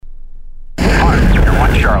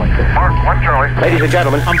Charlie. Mark, 1 Charlie. Ladies and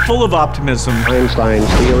gentlemen, I'm full of optimism. Einstein's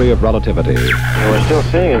theory of relativity. We're still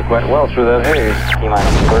seeing it quite well through that haze.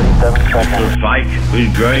 T-minus 37 seconds. The fight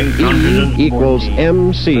with growing confidence. E equals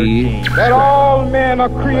MC. That all men are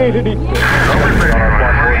created equal.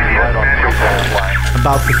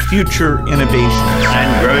 About the future innovations.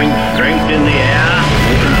 And growing strength in the air.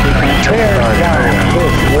 Tear down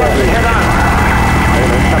this world. Head on.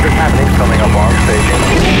 Something's happening coming up on station.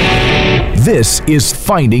 This is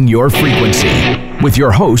Finding Your Frequency with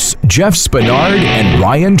your hosts, Jeff Spinard and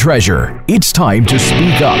Ryan Treasure. It's time to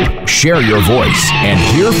speak up, share your voice, and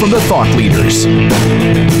hear from the thought leaders.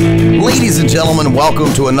 Ladies and gentlemen,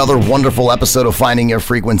 welcome to another wonderful episode of Finding Your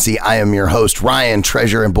Frequency. I am your host, Ryan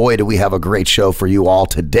Treasure, and boy, do we have a great show for you all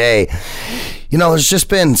today. You know, there's just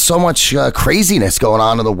been so much craziness going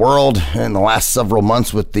on in the world in the last several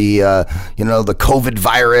months with the, the COVID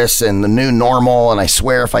virus and the new normal. And I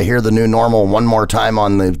swear if I hear the new normal one more time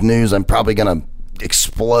on the news, I'm probably going to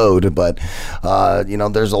explode. But,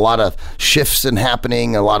 there's a lot of shifts in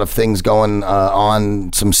happening, a lot of things going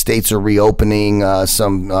on. Some states are reopening.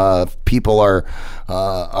 Some people are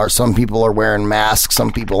wearing masks,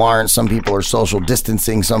 some people aren't, some people are social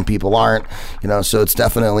distancing, some people aren't, so it's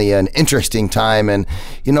definitely an interesting time. And,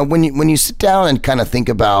 when you sit down and kind of think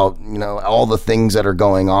about, all the things that are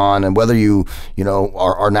going on and whether you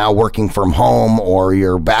are now working from home or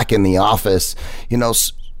you're back in the office,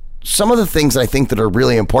 some of the things I think that are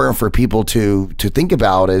really important for people to think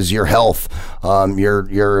about is your health,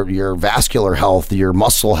 your vascular health, your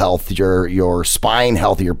muscle health, your spine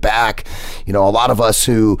health, your back. A lot of us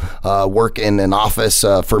who work in an office,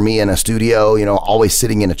 for me in a studio, always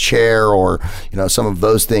sitting in a chair or some of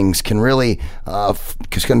those things can really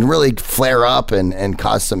flare up and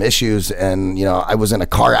cause some issues. And I was in a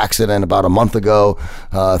car accident about a month ago.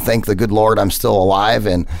 Thank the good Lord I'm still alive,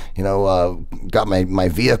 and got my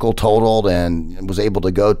vehicle totaled and was able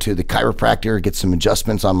to go to the chiropractor, get some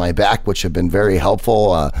adjustments on my back, which have been very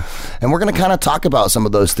helpful. And we're going to kind of talk about some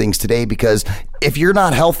of those things today, because if you're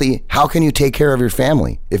not healthy, how can you take care of your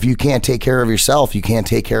family? If you can't take care of yourself, you can't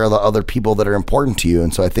take care of the other people that are important to you.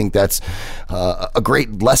 And so I think that's a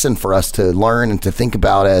great lesson for us to learn and to think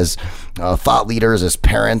about as thought leaders, as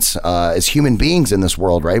parents, as human beings in this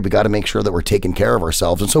world, right? We got to make sure that we're taking care of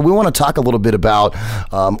ourselves. And so we want to talk a little bit about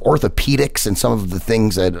orthopedics and some of the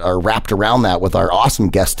things that are wrapped around that with our awesome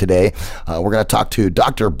guest today. We're going to talk to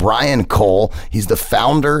Dr. Brian Cole. He's the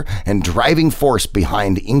founder and driving force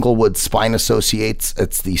behind Englewood Spine Associates.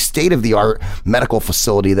 It's the state-of-the-art medical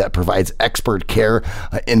facility that provides expert care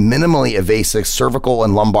in minimally invasive cervical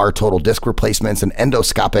and lumbar total disc replacements and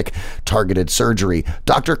endoscopic targeted surgery.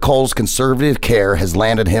 Dr. Cole's conservative care has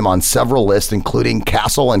landed him on several lists, including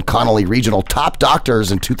Castle and Connolly Regional Top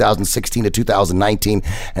Doctors in 2016 to 2019,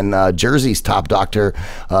 and Jersey's Top Doctor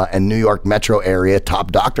and New York Metro Area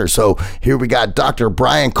Top Doctor. So here we got Dr.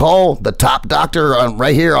 Brian Cole, the Top Doctor,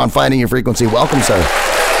 right here on Finding Your Frequency. Welcome, sir.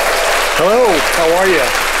 Hello, how are you?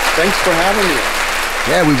 Thanks for having me.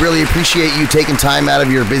 Yeah, we really appreciate you taking time out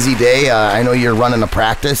of your busy day. I know you're running a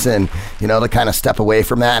practice, and to kind of step away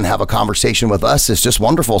from that and have a conversation with us is just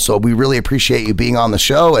wonderful. So we really appreciate you being on the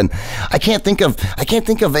show. And I can't think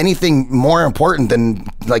of anything more important than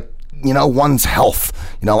one's health.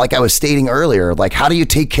 Like I was stating earlier, like how do you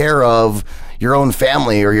take care of your own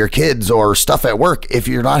family or your kids or stuff at work if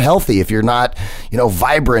you're not healthy, if you're not,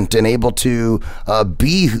 vibrant and able to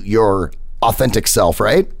be your authentic self,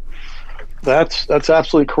 right? That's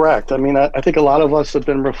absolutely correct. I mean, I think a lot of us have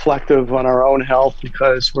been reflective on our own health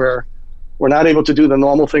because we're not able to do the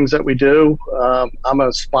normal things that we do. I'm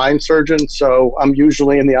a spine surgeon, so I'm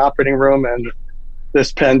usually in the operating room, and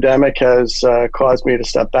this pandemic has caused me to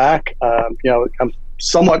step back. I'm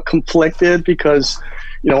somewhat conflicted because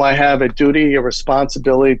I have a duty, a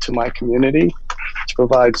responsibility to my community to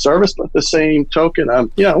provide service. But at the same token,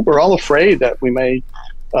 we're all afraid that we may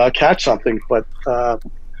catch something. But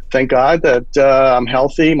thank God that I'm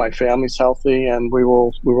healthy, my family's healthy, and we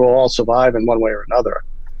will all survive in one way or another.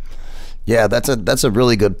 Yeah, that's a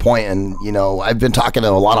really good point. And, I've been talking to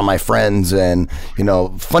a lot of my friends, and,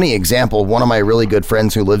 funny example, one of my really good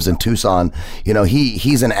friends who lives in Tucson,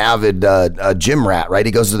 he's an avid gym rat, right?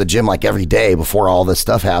 He goes to the gym like every day before all this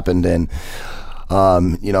stuff happened. And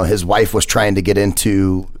his wife was trying to get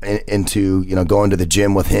into going to the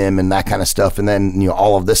gym with him and that kind of stuff, and then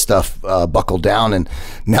all of this stuff buckled down, and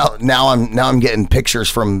now I'm getting pictures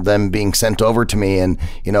from them being sent over to me, and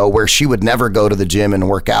where she would never go to the gym and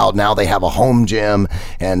work out, now they have a home gym,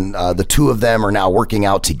 and the two of them are now working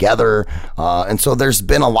out together, and so there's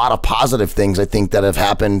been a lot of positive things I think that have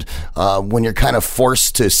happened when you're kind of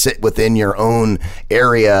forced to sit within your own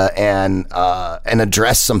area and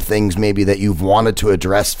address some things maybe that you've wanted to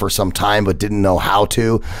address for some time but didn't know how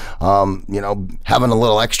to. Having a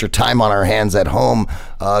little extra time on our hands at home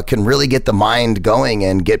can really get the mind going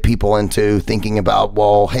and get people into thinking about,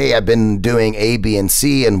 well, hey, I've been doing A, B, and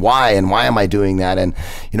C, and why am I doing that? And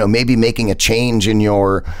maybe making a change in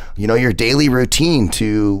your daily routine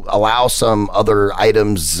to allow some other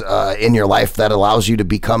items in your life that allows you to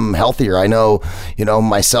become healthier. I know,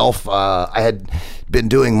 myself, I had been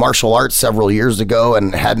doing martial arts several years ago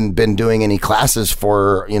and hadn't been doing any classes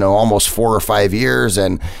for, almost 4 or 5 years.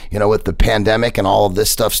 And, with the pandemic and all of this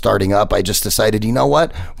stuff starting up, I just decided, you know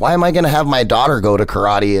what, why am I going to have my daughter go to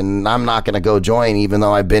karate and I'm not going to go join, even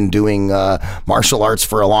though I've been doing martial arts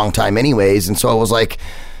for a long time anyways. And so I was like,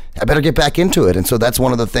 I better get back into it. And so that's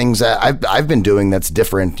one of the things that I've been doing that's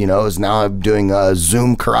different, is now I'm doing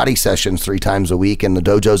Zoom karate sessions 3 times a week, and the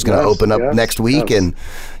dojo's going to open up next week. Yes. And,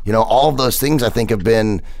 all of those things I think have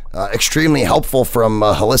been extremely helpful from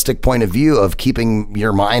a holistic point of view of keeping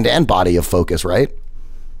your mind and body of focus, right?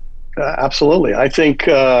 Absolutely. I think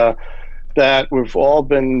that we've all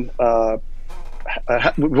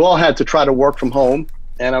had to try to work from home.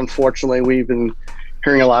 And unfortunately, we've been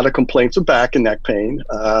hearing a lot of complaints of back and neck pain.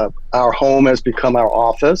 Our home has become our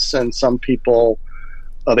office, and some people,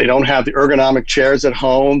 they don't have the ergonomic chairs at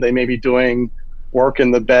home. They may be doing work in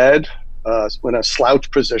the bed in a slouch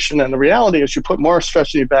position. And the reality is you put more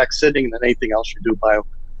stress on your back sitting than anything else you do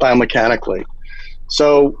biomechanically.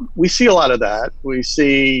 So we see a lot of that. We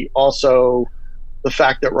see also the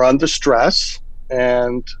fact that we're under stress,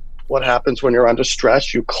 and what happens when you're under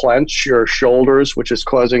stress, you clench your shoulders, which is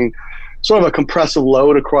causing sort of a compressive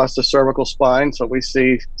load across the cervical spine. So we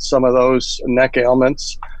see some of those neck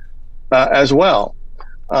ailments as well.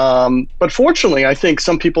 But fortunately, I think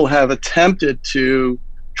some people have attempted to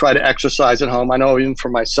try to exercise at home. I know even for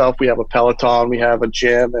myself, we have a Peloton, we have a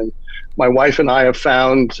gym, and my wife and I have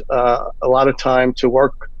found a lot of time to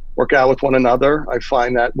work out with one another. I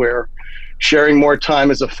find that we're sharing more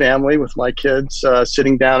time as a family with my kids,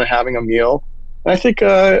 sitting down and having a meal. And I think,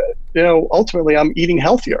 ultimately I'm eating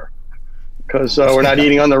healthier, because we're not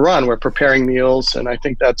eating on the run. We're preparing meals, and I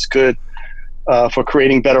think that's good for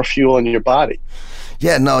creating better fuel in your body.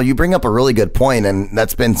 Yeah, no, you bring up a really good point, and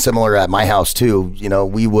that's been similar at my house too.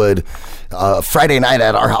 We would Friday night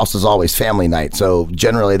at our house is always family night, so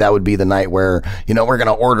generally that would be the night where we're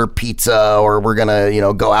gonna order pizza, or we're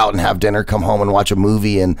gonna go out and have dinner, come home and watch a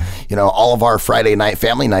movie. And all of our Friday night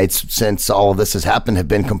family nights since all of this has happened have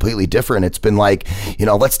been completely different. It's been like,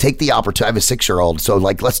 let's take the opportunity. I have a 6-year-old, so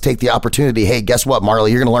like, let's take the opportunity. Hey, guess what,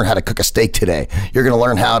 Marley, you're gonna learn how to cook a steak today. You're gonna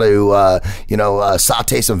learn how to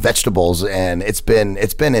saute some vegetables. And it's been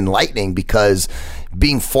enlightening, because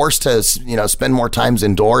being forced to spend more times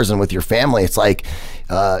indoors and with your family, it's like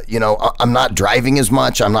I'm not driving as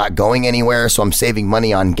much, I'm not going anywhere, so I'm saving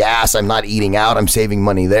money on gas. I'm not eating out, I'm saving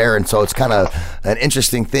money there. And so it's kind of an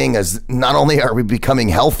interesting thing, as not only are we becoming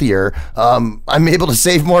healthier, I'm able to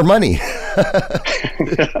save more money.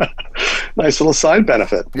 Nice little side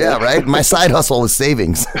benefit. Yeah, right. My side hustle is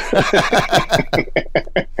savings.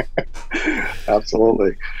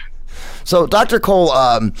 Absolutely. So, Dr. Cole,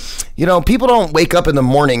 people don't wake up in the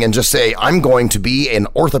morning and just say, I'm going to be an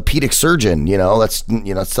orthopedic surgeon. That's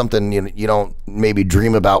something you don't maybe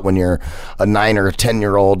dream about when you're a 9 or a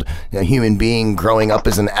 10-year-old human being growing up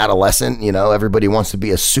as an adolescent. Everybody wants to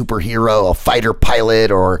be a superhero, a fighter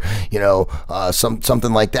pilot, or,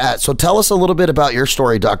 something like that. So tell us a little bit about your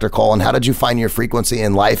story, Dr. Cole, and how did you find your frequency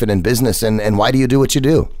in life and in business, and why do you do what you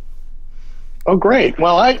do? Oh, great.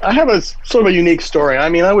 Well, I have a sort of a unique story. I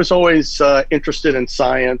mean, I was always interested in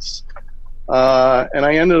science, and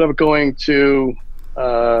I ended up going to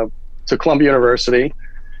Columbia University.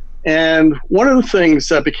 And one of the things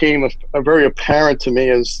that became very apparent to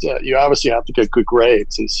me is that you obviously have to get good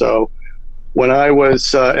grades. And so when I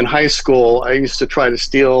was in high school, I used to try to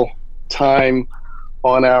steal time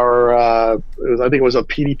on our, I think it was a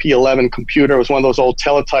PDP-11 computer. It was one of those old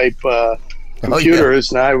teletype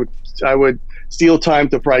computers, and I would steal time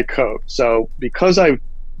to write code. So because I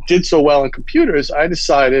did so well in computers, I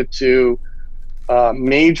decided to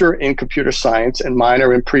major in computer science and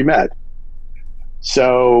minor in pre-med.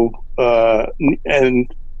 So,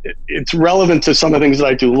 and it's relevant to some of the things that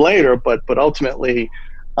I do later, but ultimately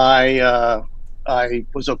I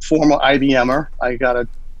was a former IBMer. I got a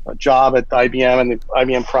job at IBM and the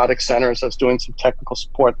IBM Product Centers. I was doing some technical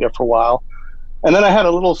support there for a while. And then I had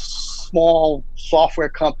a little small software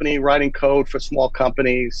company writing code for small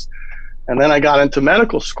companies. And then I got into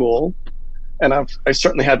medical school, and I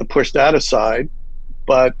certainly had to push that aside.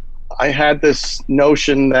 But I had this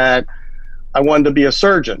notion that I wanted to be a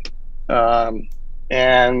surgeon.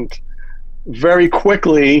 And very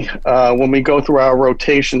quickly, when we go through our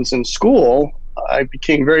rotations in school, I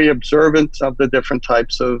became very observant of the different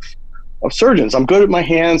types of surgeons. I'm good at my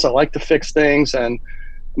hands. I like to fix things. And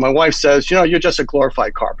my wife says, you're just a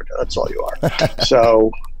glorified carpenter. That's all you are.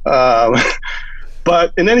 So,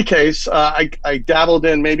 but in any case, I dabbled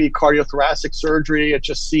in maybe cardiothoracic surgery. It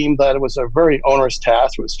just seemed that it was a very onerous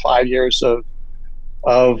task. It was 5 years of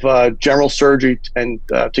general surgery, and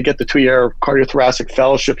to get the 2-year cardiothoracic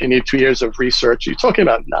fellowship, you need 2 years of research. You're talking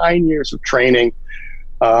about 9 years of training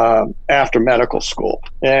after medical school.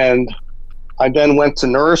 And I then went to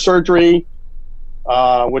neurosurgery,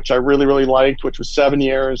 which I really, really liked, which was 7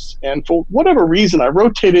 years. And for whatever reason, I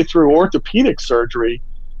rotated through orthopedic surgery.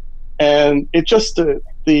 And it just, the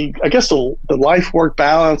life-work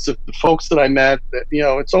balance of the folks that I met,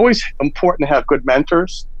 it's always important to have good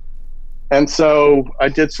mentors. And so I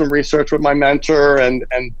did some research with my mentor, and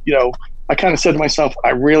I kind of said to myself, I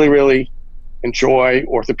really, really enjoy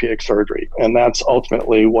orthopedic surgery. And that's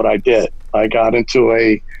ultimately what I did. I got into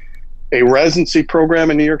a residency program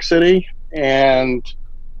in New York City, and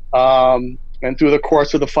through the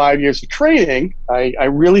course of the 5 years of training, I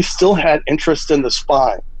really still had interest in the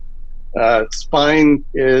spine. Spine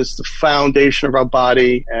is the foundation of our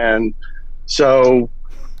body, and so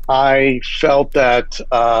I felt that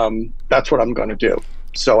that's what I'm going to do.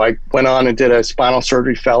 So I went on and did a spinal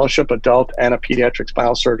surgery fellowship, adult, and a pediatric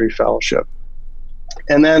spinal surgery fellowship.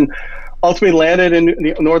 And then ultimately landed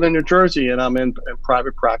in northern New Jersey, and I'm in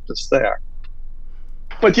private practice there.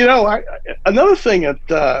 But, another thing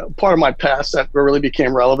that part of my past that really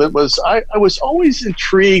became relevant was I was always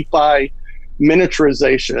intrigued by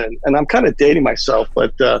miniaturization. And I'm kind of dating myself,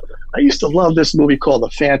 but I used to love this movie called The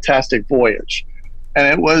Fantastic Voyage. And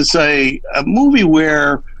it was a movie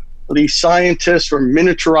where these scientists were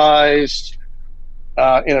miniaturized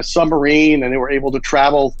in a submarine, and they were able to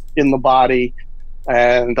travel in the body.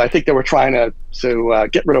 And I think they were trying to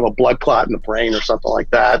get rid of a blood clot in the brain or something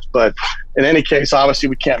like that. But in any case, obviously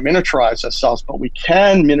we can't miniaturize ourselves, but we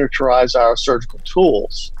can miniaturize our surgical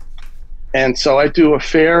tools. And so I do a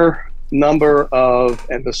fair number of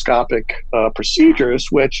endoscopic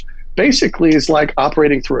procedures, which basically is like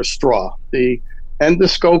operating through a straw. The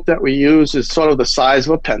endoscope that we use is sort of the size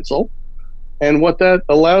of a pencil. And what that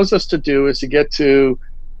allows us to do is to get to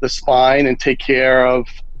the spine and take care of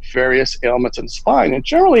various ailments in the spine. And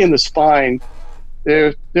generally in the spine,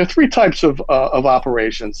 there are three types of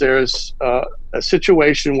operations. There's a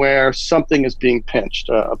situation where something is being pinched,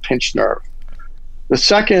 a pinched nerve. The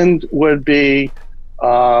second would be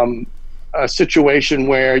a situation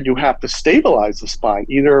where you have to stabilize the spine,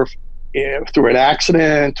 either through an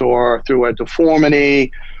accident or through a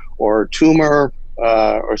deformity or a tumor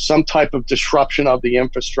or some type of disruption of the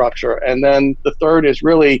infrastructure. And then the third is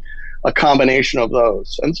really a combination of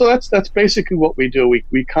those. And so that's basically what we do.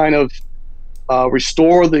 We kind of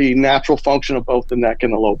restore the natural function of both the neck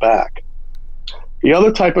and the low back. The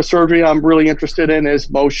other type of surgery I'm really interested in is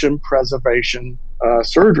motion preservation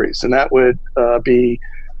surgeries, and that would be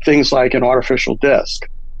things like an artificial disc,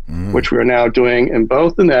 which we are now doing in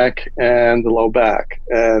both the neck and the low back.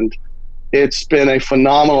 And it's been a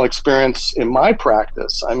phenomenal experience in my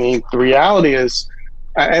practice. I mean, the reality is,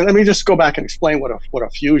 and let me just go back and explain what a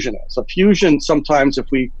fusion is. A fusion, sometimes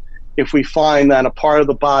if we find that a part of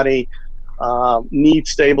the body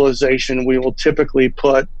needs stabilization, we will typically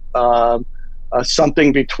put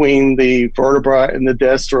something between the vertebra and the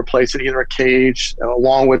disc to replace it, either a cage,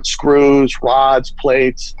 along with screws, rods,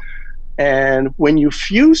 plates. And when you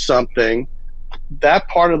fuse something, that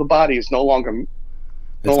part of the body is no longer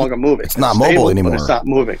moving. It's not mobile anymore. It's not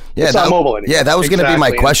moving. Yeah, it's not mobile anymore. Yeah, that was going to be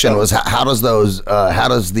my question. Was how does the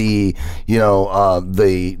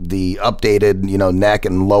the updated neck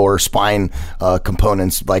and lower spine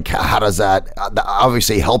components, like how does that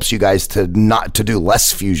obviously helps you guys to do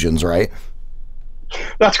less fusions, right?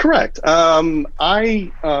 That's correct. The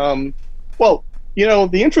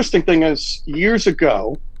interesting thing is, years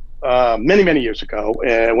ago, many years ago,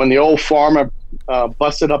 when the old farmer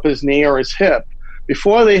busted up his knee or his hip,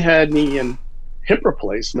 before they had knee and hip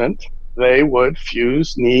replacement, they would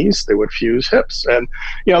fuse knees, they would fuse hips. And,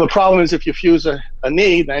 the problem is if you fuse a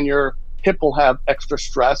knee, then you're hip will have extra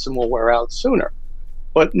stress and will wear out sooner.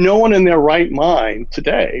 But no one in their right mind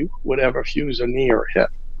today would ever fuse a knee or a hip.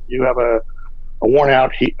 You have a worn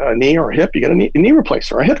out knee or a hip, you get a knee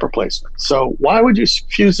replacement or a hip replacement. So why would you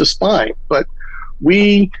fuse the spine? But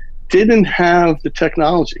we didn't have the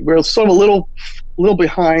technology. We're sort of a little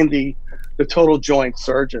behind the total joint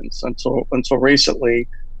surgeons until recently,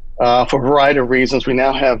 for a variety of reasons. We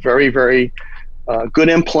now have very, very good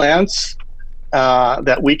implants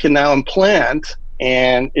that we can now implant,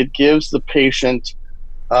 and it gives the patient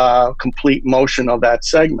complete motion of that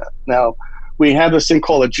segment. Now, we have this thing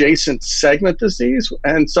called adjacent segment disease.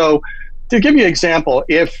 And so to give you an example,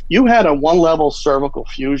 if you had a one-level cervical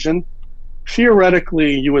fusion,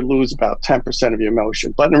 theoretically, you would lose about 10% of your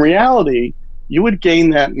motion. But in reality, you would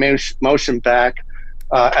gain that motion back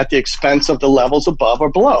at the expense of the levels above or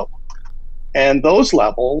below. And those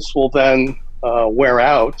levels will then wear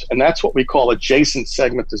out. And that's what we call adjacent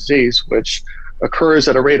segment disease, which occurs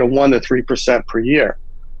at a rate of 1 to 3% per year.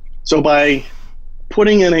 So by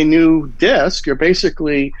putting in a new disc, you're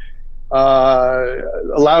basically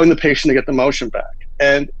allowing the patient to get the motion back.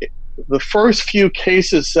 And the first few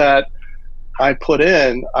cases that I put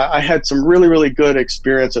in, I had some really, really good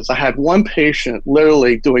experiences. I had one patient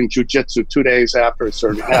literally doing jujitsu 2 days after his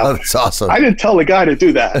surgery. Now, that's awesome. I didn't tell the guy to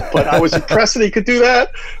do that, but I was impressed that he could do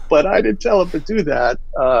that, but I didn't tell him to do that.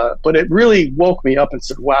 But it really woke me up and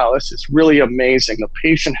said, wow, this is really amazing. The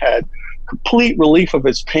patient had complete relief of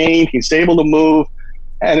his pain. He's able to move.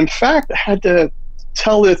 And in fact, I had to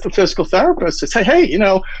tell the physical therapist to say, hey,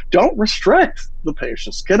 don't restrict the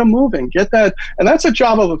patients. Get them moving. Get that. And that's a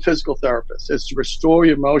job of a physical therapist, is to restore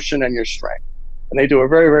your motion and your strength. And they do a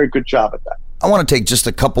very, very good job at that. I want to take just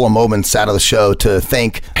a couple of moments out of the show to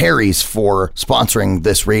thank Harry's for sponsoring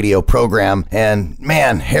this radio program. And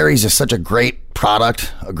man, Harry's is such a great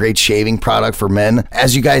product, a great shaving product for men.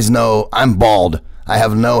 As you guys know, I'm bald. I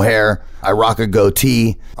have no hair. I rock a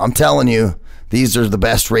goatee. I'm telling you, these are the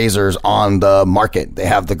best razors on the market. They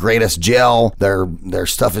have the greatest gel. Their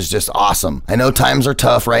stuff is just awesome. I know times are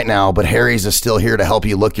tough right now, but Harry's is still here to help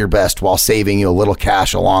you look your best while saving you a little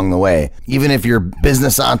cash along the way. Even if your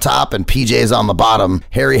business on top and PJ's on the bottom,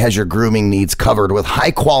 Harry has your grooming needs covered with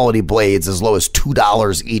high quality blades as low as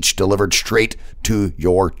 $2 each, delivered straight to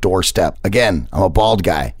your doorstep. Again, I'm a bald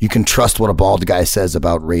guy. You can trust what a bald guy says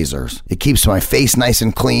about razors. It keeps my face nice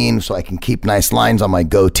and clean so I can keep nice lines on my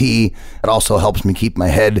goatee. It also helps me keep my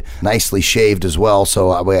head nicely shaved as well, so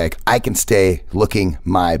I can stay looking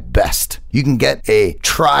my best. You can get a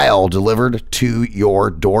trial delivered to your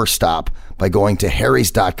doorstep by going to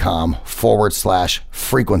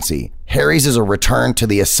harrys.com/frequency. Harry's is a return to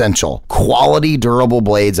the essential. Quality, durable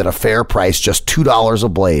blades at a fair price, just $2 a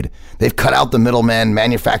blade. They've cut out the middleman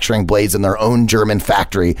manufacturing blades in their own German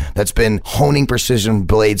factory that's been honing precision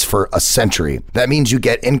blades for a century. That means you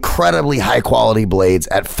get incredibly high quality blades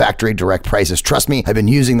at factory direct prices. Trust me, I've been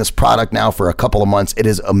using this product now for a couple of months. It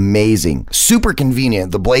is amazing. Super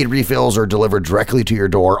convenient. The blade refills are delivered directly to your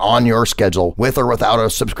door on your schedule with or without a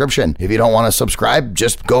subscription. If you don't want to subscribe,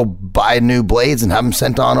 just go buy new blades and have them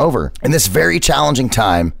sent on over. In this very challenging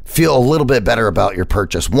time, feel a little bit better about your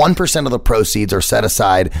purchase. 1% of the proceeds are set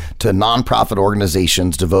aside to nonprofit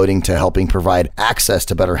organizations devoting to helping provide access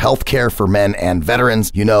to better health care for men and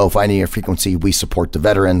veterans. Finding Your Frequency, we support the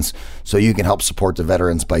veterans, so you can help support the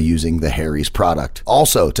veterans by using the Harry's product.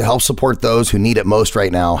 Also, to help support those who need it most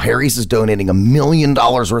right now, Harry's is donating $1 million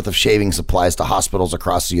worth of shaving supplies to hospitals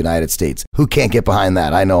across the United States. Who can't get behind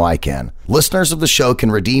that? I know I can. Listeners of the show can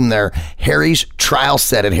redeem their Harry's trial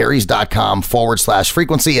set at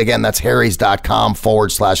harrys.com/frequency. Again, that's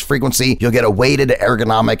harrys.com/frequency. You'll get a weighted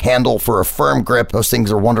ergonomic handle for a firm grip. Those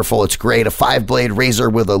things are wonderful. It's great. A 5-blade razor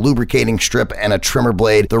with a lubricating strip and a trimmer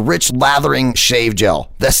blade. The rich lathering shave gel.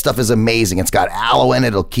 This stuff is amazing. It's got aloe in it.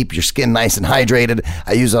 It'll keep your skin nice and hydrated.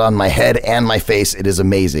 I use it on my head and my face. It is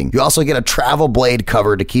amazing. You also get a travel blade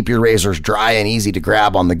cover to keep your razors dry and easy to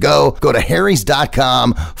grab on the go. Go to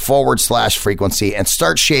harrys.com/frequency and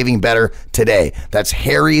start shaving better today. That's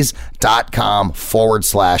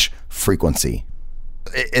harrys.com/frequency.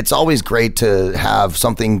 It's always great to have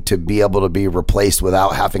something to be able to be replaced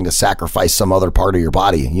without having to sacrifice some other part of your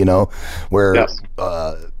body, where Yes.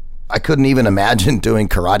 I couldn't even imagine doing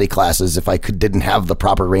karate classes if I didn't have the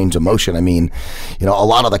proper range of motion. I mean, a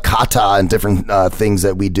lot of the kata and different things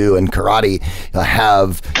that we do in karate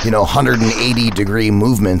have, 180 degree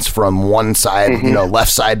movements from one side,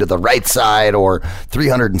 left side to the right side, or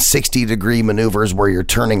 360 degree maneuvers where you're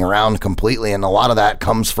turning around completely. And a lot of that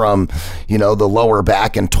comes from, the lower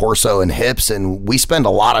back and torso and hips. And we spend a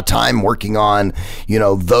lot of time working on,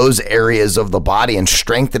 those areas of the body and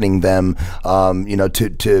strengthening them,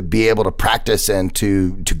 to be be able to practice and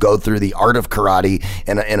to go through the art of karate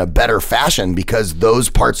in a better fashion, because those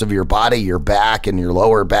parts of your body, your back and your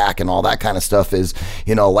lower back and all that kind of stuff is,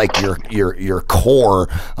 like your core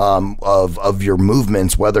of your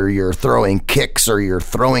movements, whether you're throwing kicks or you're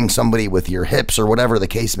throwing somebody with your hips or whatever the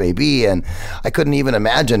case may be. And I couldn't even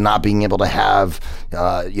imagine not being able to have,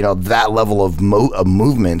 that level of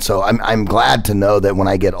movement. So I'm glad to know that when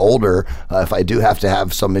I get older, if I do have to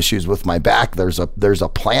have some issues with my back, there's a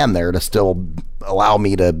plan there to still allow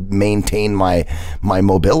me to maintain my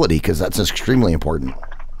mobility, because that's extremely important.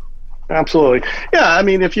 Absolutely. Yeah. I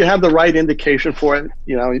mean, if you have the right indication for it,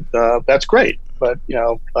 that's great. But,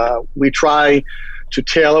 we try to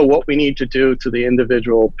tailor what we need to do to the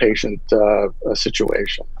individual patient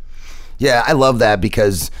situation. Yeah, I love that,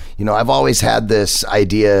 because, I've always had this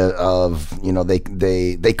idea of,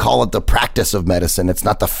 they call it the practice of medicine. It's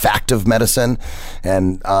not the fact of medicine.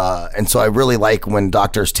 And so I really like when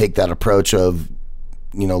doctors take that approach of,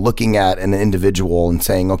 looking at an individual and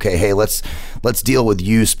saying, okay, hey, let's deal with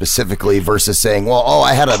you specifically, versus saying, well,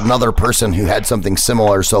 I had another person who had something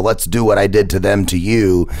similar, so let's do what I did to them to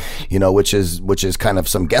you, which is kind of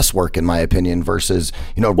some guesswork in my opinion, versus,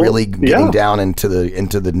 really getting down into the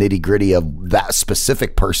nitty gritty of that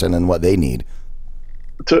specific person and what they need.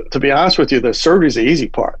 To be honest with you, the surgery is the easy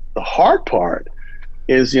part. The hard part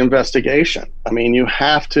is the investigation. I mean, we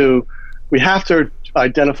have to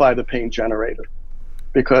identify the pain generator.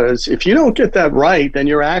 Because if you don't get that right, then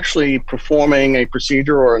you're actually performing a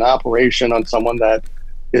procedure or an operation on someone that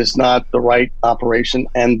is not the right operation,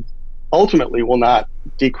 and ultimately will not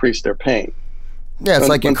decrease their pain. Yeah, it's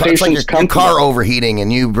like your car overheating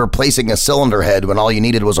and you replacing a cylinder head when all you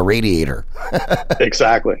needed was a radiator.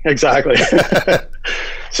 Exactly.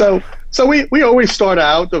 So we always start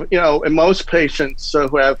out, in most patients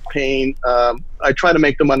who have pain, I try to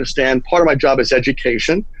make them understand part of my job is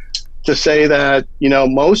education. To say that,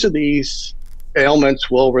 most of these ailments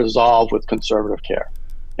will resolve with conservative care.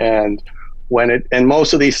 And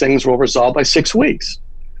most of these things will resolve by 6 weeks.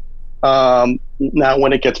 Now,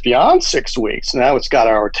 when it gets beyond 6 weeks, now it's got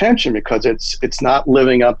our attention, because it's not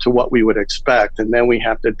living up to what we would expect. And then we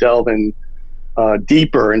have to delve in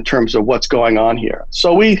deeper in terms of what's going on here.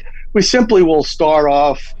 So we simply will start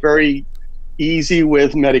off very easy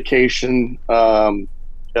with medication.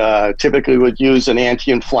 Typically would use an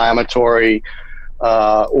anti-inflammatory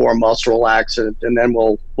or muscle relaxant, and then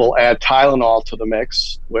we'll add Tylenol to the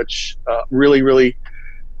mix, which really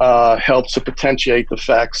helps to potentiate the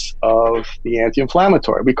effects of the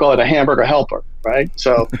anti-inflammatory. We call it a hamburger helper, right?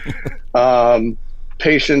 So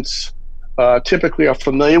patients typically are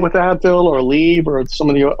familiar with Advil or Aleve or some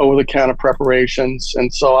of the over-the-counter preparations,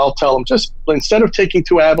 and so I'll tell them, just instead of taking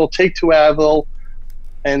 2 Advil, take 2 Advil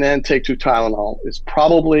and then take 2 Tylenol. Is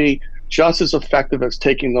probably just as effective as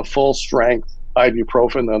taking the full strength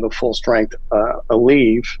ibuprofen or the full strength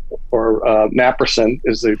Aleve, or Naprosyn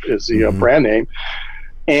is the brand name.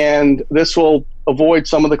 And this will avoid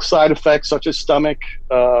some of the side effects such as stomach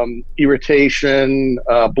irritation,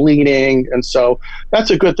 bleeding. And so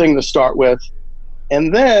that's a good thing to start with.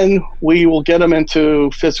 And then we will get them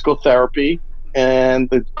into physical therapy. And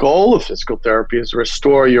the goal of physical therapy is to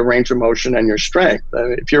restore your range of motion and your strength.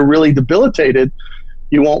 And if you're really debilitated,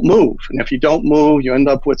 you won't move. And if you don't move, you end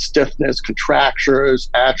up with stiffness, contractures,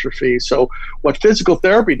 atrophy. So what physical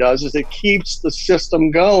therapy does is it keeps the system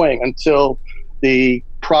going until the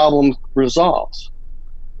problem resolves.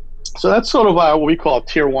 So that's sort of what we call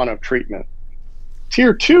tier 1 of treatment.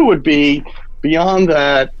 Tier 2 would be, beyond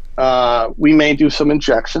that, we may do some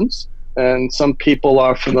injections. And some people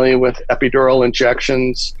are familiar with epidural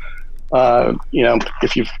injections.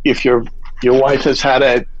 If your wife has had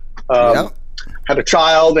a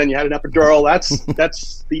child and you had an epidural,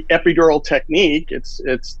 that's the epidural technique. It's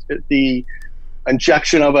the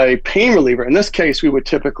injection of a pain reliever. In this case, we would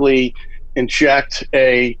typically inject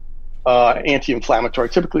a anti-inflammatory,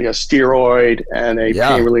 typically a steroid and a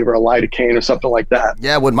pain reliever, a lidocaine or something like that.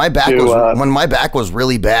 Yeah, when my back was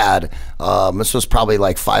really bad, this was probably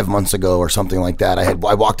like 5 months ago or something like that. I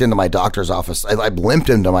walked into my doctor's office. I limped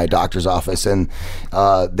into my doctor's office, and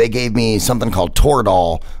they gave me something called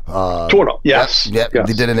Toradol. Toradol, yes. Yeah, yes.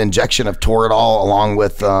 They did an injection of Toradol along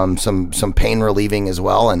with some pain relieving as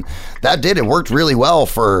well, and it worked really well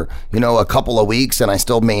for a couple of weeks, and I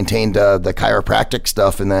still maintained the chiropractic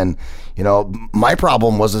stuff. And then my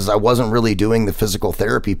problem was I wasn't really doing the physical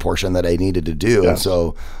therapy portion that I needed to do. Yes. And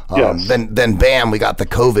so then bam, we got the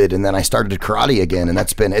COVID, and then I started karate again, and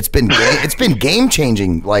it's been game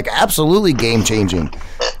changing, like absolutely game changing.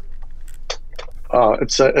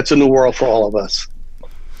 It's a new world for all of us.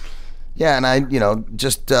 Yeah, and I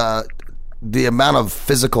the amount of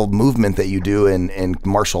physical movement that you do in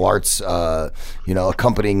martial arts,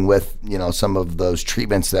 accompanying with, some of those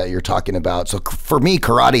treatments that you're talking about. So for me,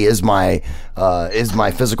 karate is my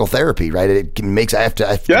physical therapy, right? I have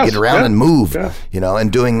to get around and move,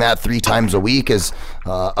 and doing that 3 times a week is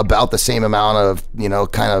about the same amount of,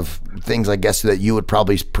 kind of things, I guess, that you would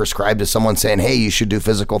probably prescribe to someone saying, hey, you should do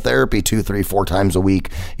physical therapy 2, 3, 4 times a week,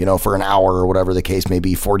 for an hour or whatever the case may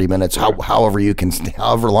be, 40 minutes, however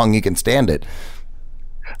long you can stand it.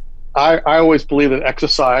 I always believe that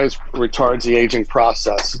exercise retards the aging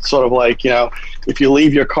process. It's sort of like, if you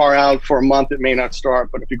leave your car out for a month, it may not start,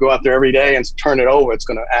 but if you go out there every day and turn it over, it's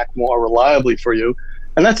going to act more reliably for you.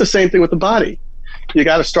 And that's the same thing with the body. You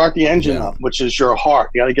got to start the engine up, which is your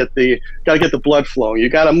heart. You got to get the blood flowing. You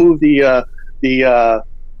got to move the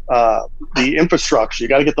infrastructure. You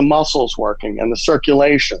got to get the muscles working and the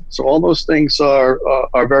circulation. So all those things are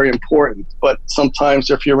very important. But sometimes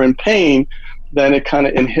if you're in pain, then it kind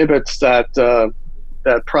of inhibits that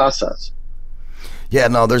process. Yeah,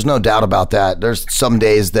 no, there's no doubt about that. There's some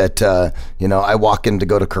days that I walk in to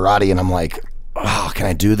go to karate and I'm like, oh, can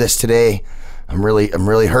I do this today? I'm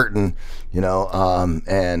really hurting,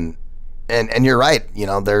 and you're right.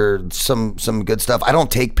 There's some good stuff. I don't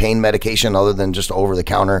take pain medication other than just over the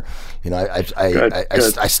counter.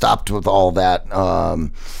 I stopped with all that.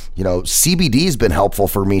 CBD has been helpful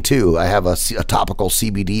for me too. I have a topical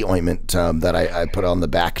CBD ointment that I put on the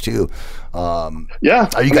back too. Are you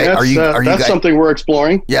guys? That's something we're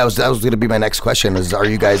exploring. Yeah, that was going to be my next question. Are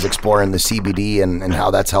you guys exploring the CBD and how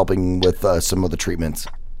that's helping with some of the treatments?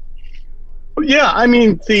 Yeah, I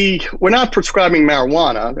mean, we're not prescribing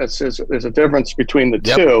marijuana. There's a difference between the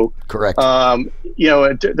two. Correct.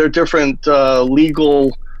 There are different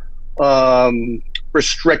legal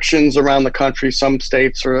restrictions around the country. Some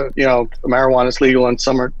states are, marijuana is legal and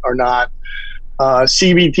some are not.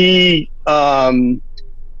 CBD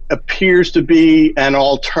appears to be an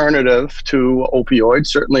alternative to opioids.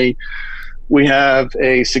 Certainly, we have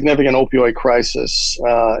a significant opioid crisis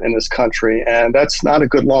in this country, and that's not a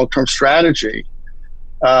good long-term strategy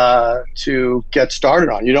to get started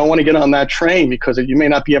on. You don't want to get on that train because you may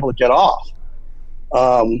not be able to get off.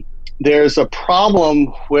 There's a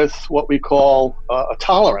problem with what we call a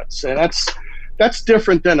tolerance, and that's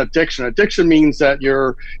different than addiction. Addiction means that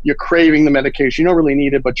you're craving the medication. You don't really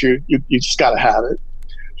need it, but you just got to have it.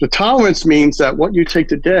 The tolerance means that what you take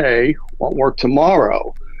today won't work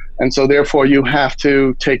tomorrow. And so therefore you have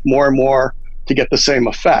to take more and more to get the same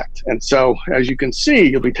effect. And so as you can see,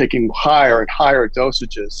 you'll be taking higher and higher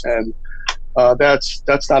dosages. And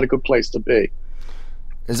that's not a good place to be.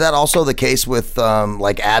 Is that also the case with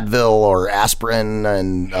like Advil or aspirin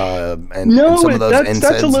and no, some of those NSAIDs?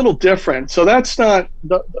 That's a little different. So that's not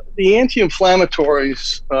the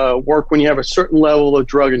anti-inflammatories work when you have a certain level of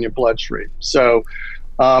drug in your bloodstream. So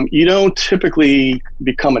you don't typically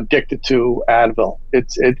become addicted to Advil.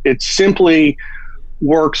 It simply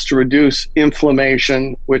works to reduce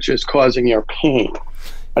inflammation, which is causing your pain.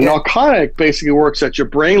 A narcotic basically works at your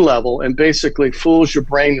brain level and basically fools your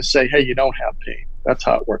brain to say, hey, you don't have pain. That's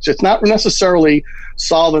how it works. It's not necessarily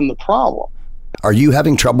solving the problem. Are you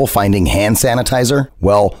having trouble finding hand sanitizer?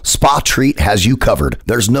 Well, Spa Treat has you covered.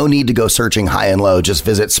 There's no need to go searching high and low. Just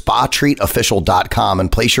visit spatreatofficial.com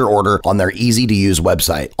and place your order on their easy-to-use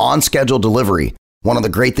website. On schedule delivery. One of the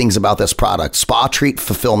great things about this product, Spa Treat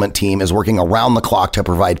Fulfillment Team is working around the clock to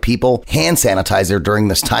provide people hand sanitizer during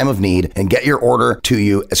this time of need and get your order to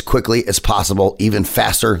you as quickly as possible, even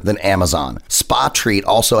faster than Amazon. Spa Treat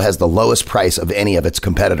also has the lowest price of any of its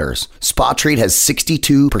competitors. Spa Treat has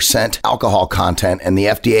 62% alcohol content and the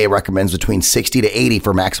FDA recommends between 60 to 80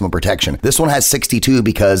 for maximum protection. This one has 62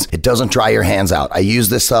 because it doesn't dry your hands out. I use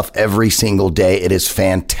this stuff every single day. It is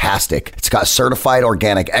fantastic. It's got certified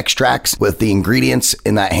organic extracts with the ingredients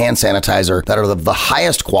in that hand sanitizer that are of the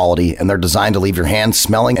highest quality, and they're designed to leave your hands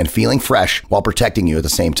smelling and feeling fresh while protecting you at the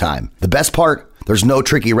same time. The best part, there's no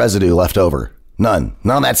tricky residue left over. None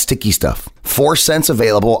of that sticky stuff. 4 scents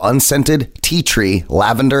available: unscented, tea tree,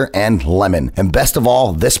 lavender, and lemon. And best of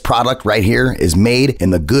all, this product right here is made in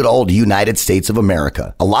the good old United States of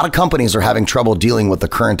America. A lot of companies are having trouble dealing with the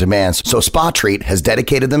current demands, so Spa Treat has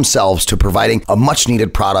dedicated themselves to providing a much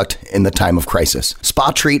needed product in the time of crisis. Spa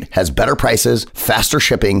Treat has better prices, faster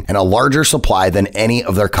shipping, and a larger supply than any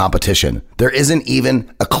of their competition. There isn't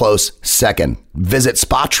even a close second. Visit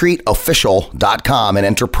SpaTreatOfficial.com and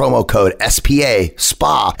enter promo code SPA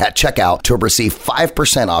SPA at checkout to receive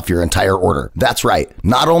 5% off your entire order. That's right.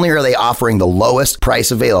 Not only are they offering the lowest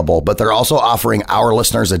price available, but they're also offering our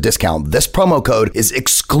listeners a discount. This promo code is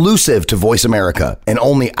exclusive to Voice America, and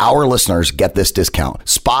only our listeners get this discount.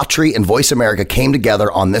 Spa Treat and Voice America came together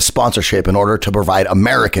on this sponsorship in order to provide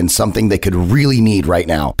Americans something they could really need right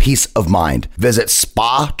now: peace of mind. Visit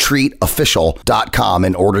SpaTreatOfficial.com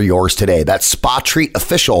and order yours today. That's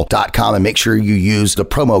SpaTreatOfficial.com, and make sure you use the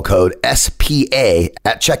promo code SPA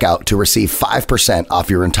at checkout to receive 5% off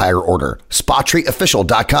your entire order.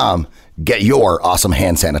 SpaTreatOfficial.com. Get your awesome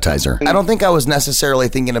hand sanitizer. I don't think I was necessarily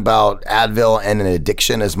thinking about Advil and an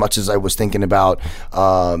addiction as much as I was thinking about,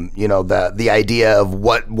 the idea of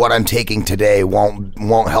what I'm taking today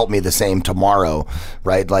won't help me the same tomorrow,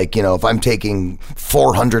 right? Like, if I'm taking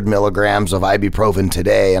 400 milligrams of ibuprofen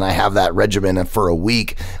today and I have that regimen for a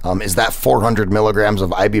week, is that 400 milligrams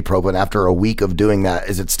of ibuprofen after a week of doing that,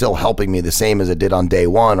 is it still helping me the same as it did on day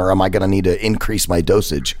one, or am I going to need to increase my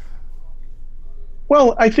dosage?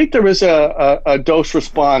 Well, I think there is a dose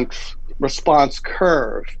response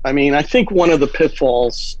curve. I mean, I think one of the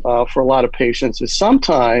pitfalls for a lot of patients is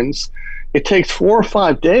sometimes it takes 4 or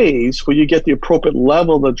 5 days for you get the appropriate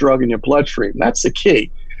level of the drug in your bloodstream. That's the key.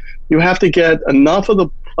 You have to get enough of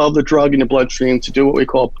the drug in your bloodstream to do what we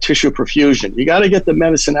call tissue perfusion. You got to get the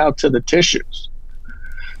medicine out to the tissues.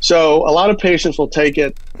 So a lot of patients will take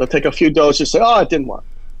it. They'll take a few doses, say, "Oh, it didn't work."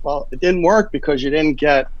 Well, it didn't work because you didn't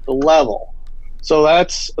get the level. So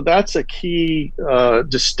that's a key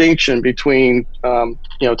distinction between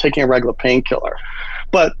taking a regular painkiller.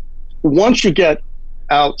 But once you get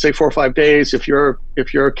out, say 4 or 5 days, if your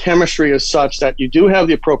chemistry is such that you do have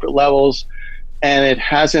the appropriate levels and it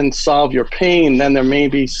hasn't solved your pain, then there may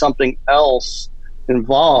be something else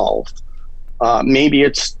involved. Maybe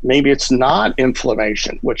it's not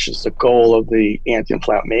inflammation, which is the goal of the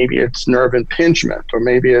anti-inflammatory. Maybe it's nerve impingement, or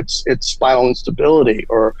maybe it's spinal instability,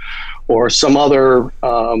 or some other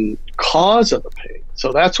cause of the pain.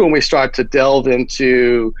 So that's when we start to delve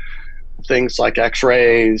into things like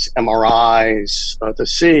X-rays, MRIs, to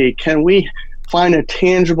see, can we find a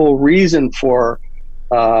tangible reason for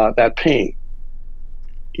that pain?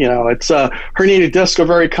 It's herniated discs are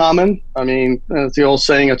very common. I mean, it's the old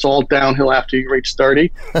saying, it's all downhill after you reach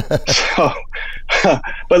 30. So,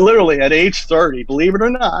 but literally at age 30, believe it or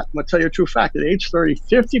not, I'm going to tell you a true fact, at age 30,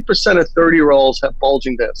 50% of 30-year-olds have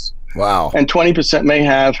bulging discs. Wow. And 20% may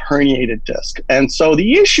have herniated disc. And so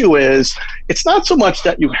the issue is, it's not so much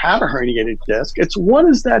that you have a herniated disc, it's what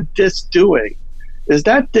is that disc doing? Is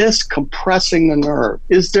that disc compressing the nerve?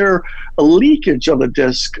 Is there a leakage of the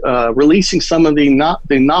disc, releasing some of the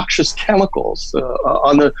noxious chemicals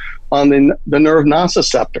on the nerve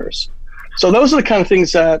nociceptors? So those are the kind of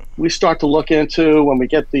things that we start to look into when we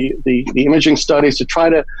get the imaging studies to try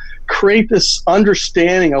to create this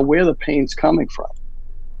understanding of where the pain's coming from.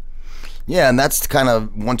 Yeah, and that's kind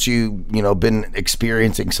of, once been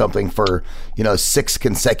experiencing something for 6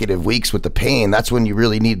 consecutive weeks with the pain, that's when you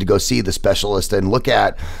really need to go see the specialist and look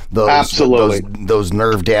at those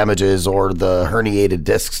nerve damages or the herniated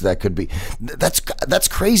discs that could be. That's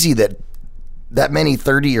crazy that many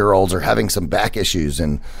 30-year-olds are having some back issues,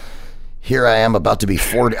 and here I am about to be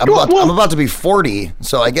 40. I'm about to be 40,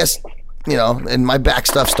 so I guess and my back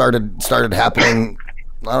stuff started happening.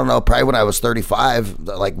 I don't know, probably when I was 35,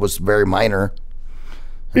 was very minor.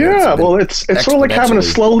 Yeah, well, it's sort of like having a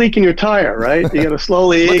slow leak in your tire, right? You get a slow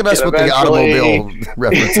leak. Look at us with the automobile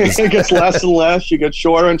references. It gets less and less. You get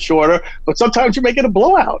shorter and shorter. But sometimes you make it a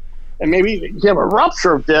blowout, and maybe you have a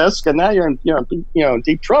rupture of disc, and now you're in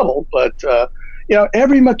deep trouble. But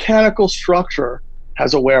every mechanical structure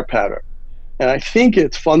has a wear pattern, and I think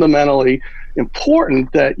it's fundamentally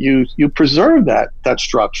important that you preserve that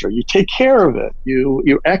structure. You take care of it.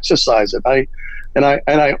 You exercise it. I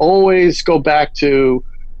always go back to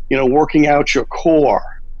working out your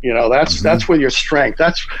core. That's where your strength.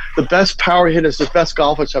 That's the best power hitters. The best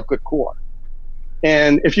golfers have good core.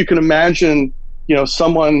 And if you can imagine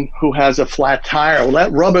someone who has a flat tire, well,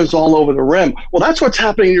 that rubber's all over the rim. Well, that's what's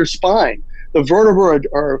happening in your spine. The vertebrae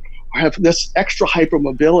have this extra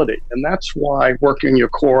hypermobility, and that's why working your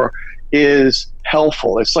core is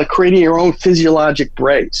helpful. It's like creating your own physiologic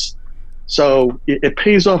brace. So it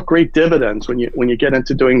pays off great dividends when you get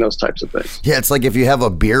into doing those types of things. Yeah, it's like if you have a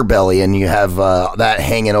beer belly and you have that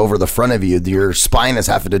hanging over the front of you, your spine is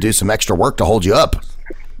having to do some extra work to hold you up.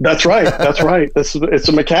 That's right. That's right. It's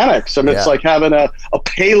a mechanics. I mean, it's like having a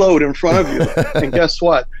payload in front of you. And guess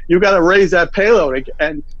what? You got to raise that payload.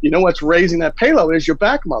 And you know what's raising that payload is your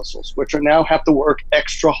back muscles, which are now have to work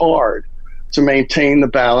extra hard to maintain the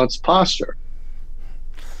balanced posture.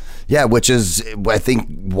 Yeah, which is, I think,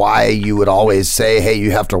 why you would always say, hey,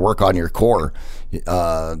 you have to work on your core.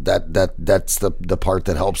 That's the part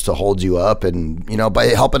that helps to hold you up. And, you know, by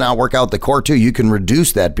helping out work out the core too, you can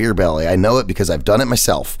reduce that beer belly. I know it because I've done it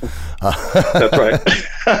myself. That's right.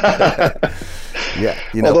 Yeah,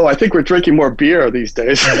 you know, although I think we're drinking more beer these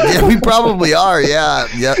days. Yeah, we probably are. Yeah.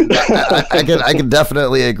 I can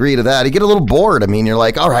definitely agree to that. You get a little bored. I mean, you're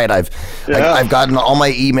like, all right, I've gotten all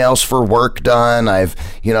my emails for work done. I've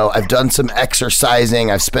done some exercising.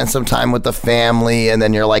 I've spent some time with the family, and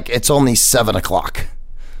then you're like, it's only 7:00.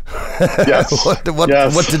 Yes.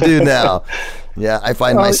 what to do now? Yeah, I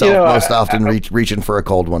find myself most often reaching for a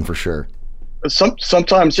cold one for sure.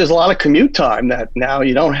 Sometimes there's a lot of commute time that now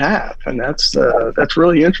you don't have, and that's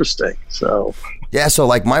really interesting. So yeah, so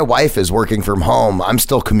like my wife is working from home. I'm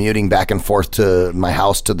still commuting back and forth to my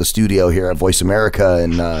house to the studio here at Voice America,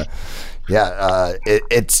 and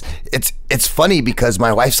it's funny because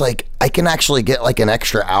my wife's like, I can actually get like an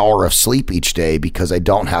extra hour of sleep each day because I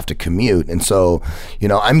don't have to commute. And so, you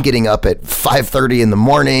know, I'm getting up at 5:30 in the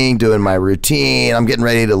morning, doing my routine. I'm getting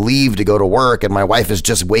ready to leave to go to work, and my wife is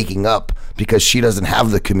just waking up because she doesn't have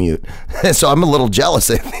the commute. So I'm a little jealous,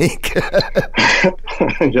 I think.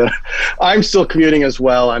 Yeah, I'm still commuting as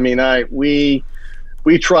well. I mean, we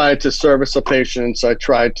try to service the patients. I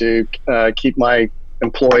try to keep my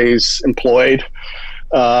employees employed.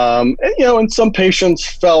 And, you know, and some patients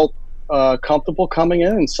felt comfortable coming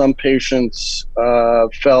in, and some patients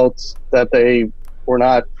felt that they were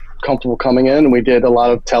not comfortable coming in. We did a lot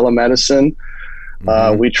of telemedicine.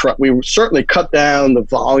 We certainly cut down the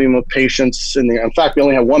volume of patients. In fact, we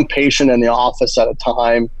only have one patient in the office at a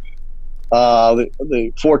time.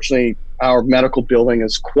 Fortunately, our medical building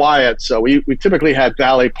is quiet, so we typically had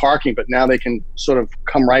valet parking, but now they can sort of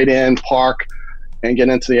come right in, park, and get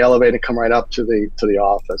into the elevator and come right up to the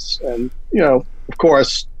office. And, you know, of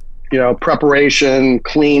course, you know, preparation,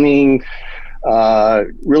 cleaning,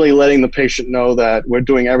 really letting the patient know that we're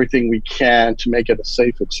doing everything we can to make it a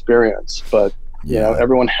safe experience. But, you know,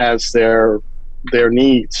 everyone has their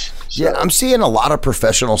needs. So. Yeah, I'm seeing a lot of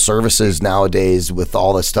professional services nowadays with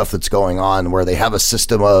all the stuff that's going on, where they have a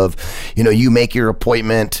system of, you know, you make your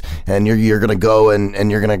appointment and you're going to go and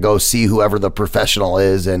you're going to go see whoever the professional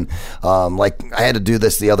is. And like I had to do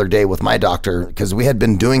this the other day with my doctor because we had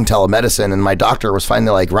been doing telemedicine, and my doctor was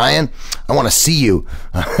finally like, Ryan, I want to see you.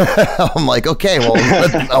 I'm like, okay, well,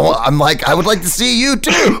 I'm like, I would like to see you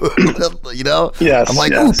too. You know? Yes. I'm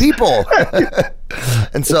like, ooh, people.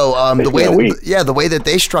 And so the way that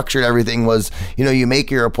they structured everything was, you know, you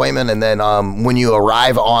make your appointment, and then when you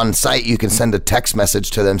arrive on site, you can send a text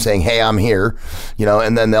message to them saying, hey, I'm here, you know,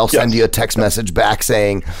 and then they'll send you a text message back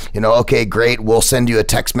saying, you know, okay, great, we'll send you a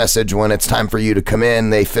text message when it's time for you to come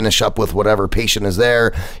in. They finish up with whatever patient is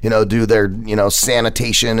there, you know, do their, you know,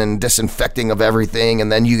 sanitation and disinfecting of everything,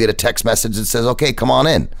 and then you get a text message that says, okay, come on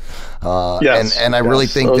in. And I really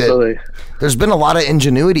think that there's been a lot of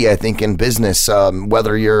ingenuity, I think, in business,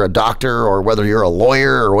 whether you're a doctor or whether you're a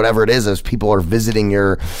lawyer or whatever it is, as people are visiting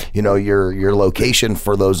your location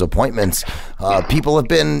for those appointments. People have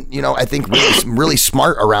been, you know, I think really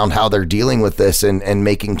smart around how they're dealing with this and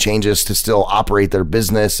making changes to still operate their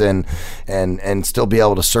business and still be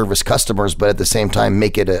able to service customers, but at the same time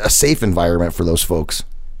make it a safe environment for those folks.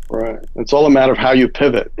 Right. It's all a matter of how you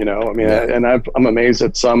pivot, you know. I mean, and I'm amazed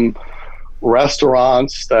at some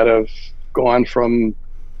restaurants that have gone from,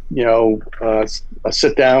 you know, a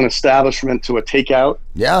sit-down establishment to a takeout.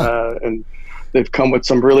 Yeah. And they've come with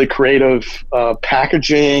some really creative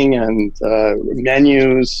packaging and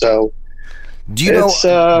menus. So do you know?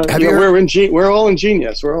 We're all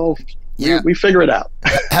ingenious. We're all we figure it out.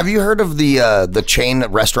 Have you heard of the chain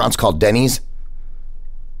restaurants called Denny's?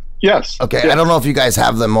 Yes. Okay. Yes. I don't know if you guys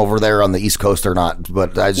have them over there on the East Coast or not,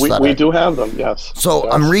 but I just thought we do have them. Yes. So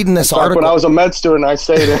yes. I'm reading this article. When I was a med student, I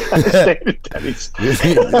stayed at Denny's.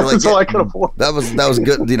 That's all I could afford. That was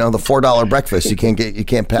good. You know, the $4 breakfast. You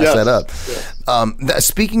can't pass that up. Yes.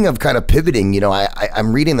 Speaking of kind of pivoting, you know,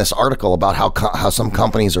 I'm reading this article about how some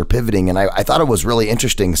companies are pivoting, and I thought it was really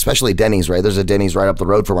interesting, especially Denny's. Right, there's a Denny's right up the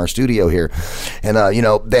road from our studio here, and you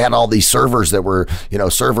know, they had all these servers that were, you know,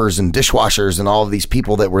 servers and dishwashers and all of these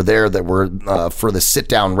people that were there that were for the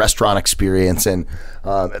sit-down restaurant experience. And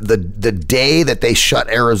the day that they shut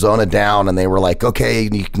Arizona down and they were like, okay,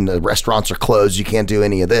 the restaurants are closed, you can't do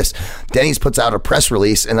any of this, Denny's puts out a press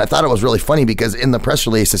release. And I thought it was really funny because in the press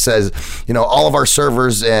release it says, you know, all of our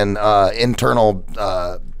servers and internal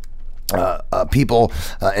people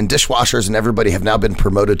and dishwashers and everybody have now been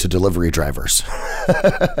promoted to delivery drivers.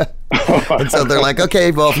 And so they're like,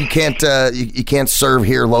 okay, well, if you can't you can't serve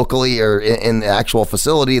here locally or in the actual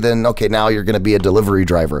facility, then okay, now you're going to be a delivery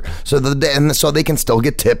driver. So so they can still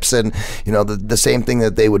get tips and the same thing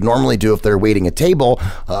that they would normally do if they're waiting a table,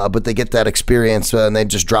 but they get that experience and they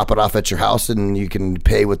just drop it off at your house and you can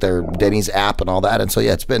pay with their Denny's app and all that. And so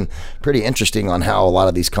it's been pretty interesting on how a lot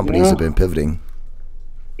of these companies have been pivoting.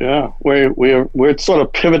 Yeah, we're sort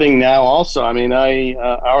of pivoting now. Also, I mean,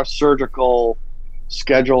 our surgical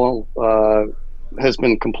schedule has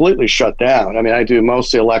been completely shut down. I mean, I do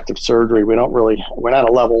mostly elective surgery. We're not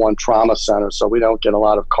a level 1 trauma center, so we don't get a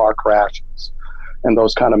lot of car crashes and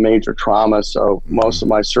those kind of major traumas. So most of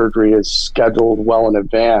my surgery is scheduled well in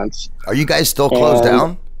advance. Are you guys still closed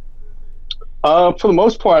down? For the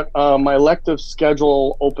most part, my elective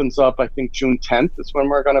schedule opens up, I think, June 10th is when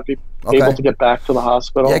we're going to be able to get back to the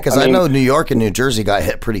hospital. Yeah, because I know New York and New Jersey got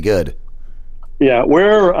hit pretty good. Yeah,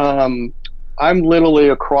 I'm literally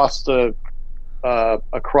across the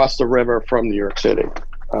river from New York City,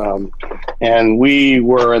 and we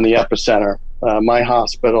were in the epicenter. My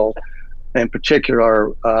hospital, in particular,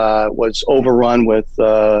 was overrun with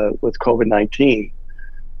COVID-19.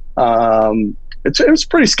 It was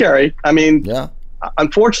pretty scary. I mean,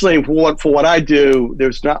 unfortunately, for what I do,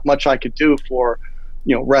 there's not much I could do for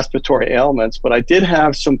respiratory ailments, but I did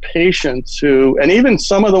have some patients who, and even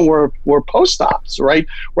some of them were post-ops, right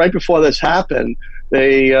before this happened.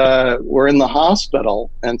 They were in the hospital,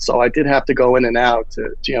 and so I did have to go in and out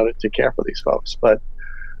to care for these folks. But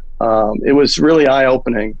it was really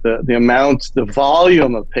eye-opening, the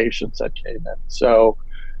volume of patients that came in. So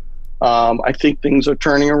I think things are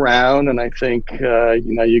turning around, and I think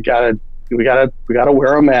we gotta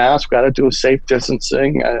wear a mask, we gotta do a safe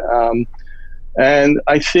distancing, and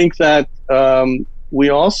I think that we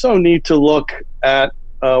also need to look at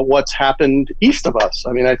what's happened east of us.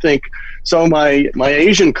 I mean, I think some of my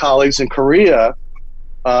Asian colleagues in Korea,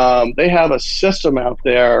 they have a system out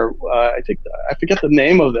there. I forget the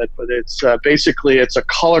name of it, but it's basically it's a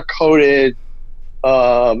color-coded.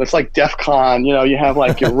 It's like DEF CON. You have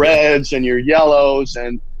like your reds and your yellows,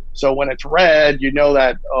 and so when it's red,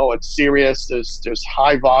 that it's serious. There's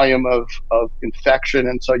high volume of infection,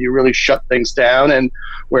 and so you really shut things down. And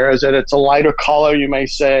whereas it's a lighter color, you may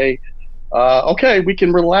say, okay, we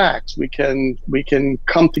can relax. We can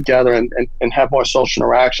come together and have more social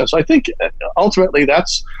interaction. So I think ultimately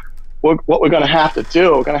that's what we're going to have to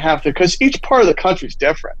do. We're going to have to, because each part of the country is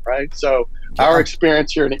different, right? So our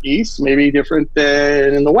experience here in the East may be different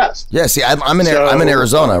than in the West. Yeah, see, I'm in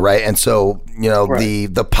Arizona, right? And so,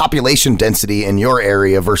 the population density in your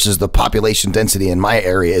area versus the population density in my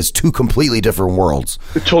area is two completely different worlds.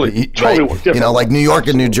 Totally different. Like New York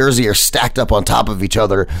and New Jersey are stacked up on top of each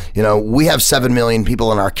other. We have 7 million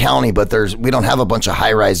people in our county, but we don't have a bunch of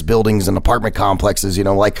high-rise buildings and apartment complexes.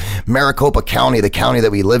 Like Maricopa County, the county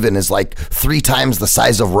that we live in, is like 3 times the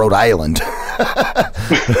size of Rhode Island.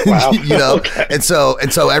 Wow. Okay. And so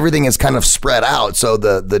everything is kind of spread out. So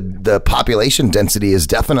the population density is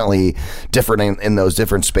definitely different in those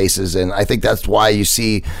different spaces. And I think that's why you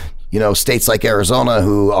see, states like Arizona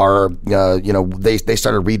who are, they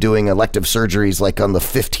started redoing elective surgeries like on the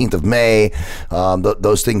 15th of May.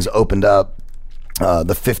 Those things opened up.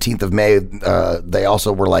 The 15th of May, they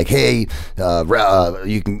also were like, hey,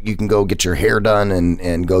 you can go get your hair done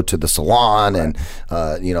and go to the salon. And,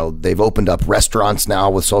 they've opened up restaurants now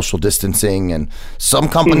with social distancing, and some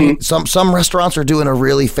some restaurants are doing a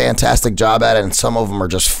really fantastic job at it. And some of them are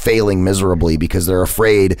just failing miserably because they're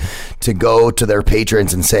afraid to go to their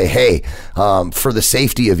patrons and say, hey, for the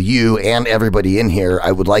safety of you and everybody in here,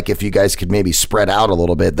 I would like if you guys could maybe spread out a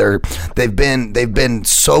little bit. They've been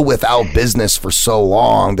so without business for so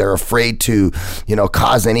long. They're afraid to,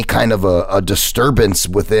 cause any kind of a disturbance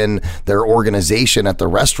within their organization at the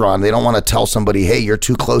restaurant. They don't want to tell somebody, hey, you're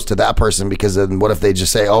too close to that person, because then what if they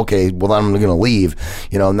just say, okay, well, I'm going to leave,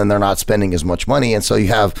 and then they're not spending as much money. And so you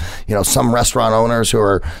have, some restaurant owners who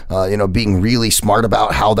are, being really smart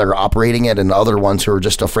about how they're operating it, and other ones who are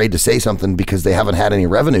just afraid to say something because they haven't had any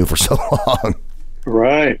revenue for so long.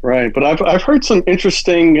 Right. But I've heard some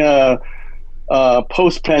interesting,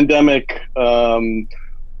 post-pandemic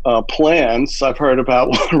plans. I've heard about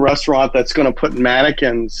one restaurant that's going to put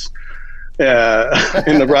mannequins in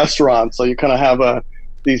the restaurant, so you kind of have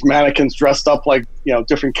these mannequins dressed up like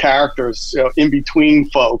different characters in between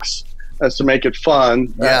folks, as to make it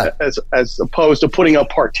fun, as opposed to putting up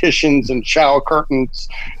partitions and shower curtains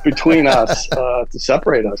between us to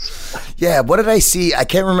separate us. Yeah, what did I see? I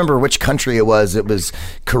can't remember which country it was. It was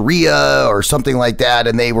Korea or something like that,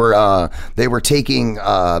 and they were taking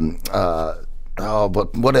Oh,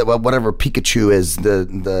 but whatever Pikachu is,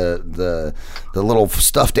 the little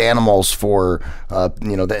stuffed animals for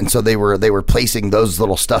and so they were placing those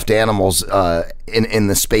little stuffed animals in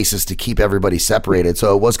the spaces to keep everybody separated.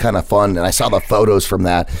 So it was kind of fun, and I saw the photos from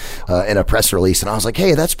that in a press release, and I was like,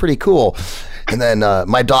 hey, that's pretty cool. And then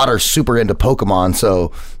my daughter's super into Pokemon,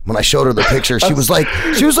 so when I showed her the picture, she was like,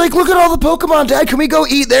 look at all the Pokemon, Dad. Can we go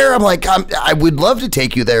eat there? I'm like, I would love to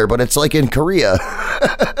take you there, but it's like in Korea.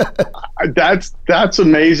 That's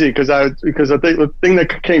amazing because I think the thing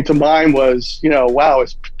that came to mind was, wow,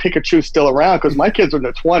 is Pikachu still around? Because my kids are in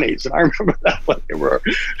their 20s, and I remember that when they were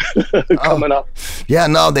coming up. Yeah,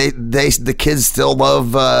 no, the kids still love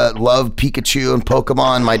Pikachu and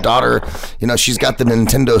Pokemon. My daughter, she's got the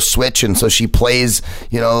Nintendo Switch, and so she plays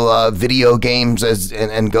video games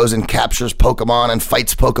and goes and captures Pokemon and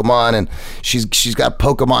fights Pokemon, and she's got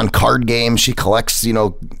Pokemon card games. She collects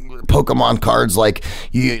Pokemon cards like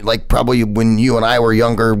probably when you and I were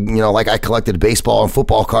younger, like I collected baseball and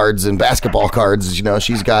football cards and basketball cards.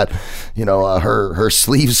 She's got her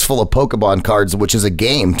sleeves full of Pokemon cards, which is a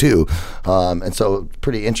game too, and so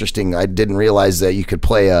pretty interesting. I didn't realize that you could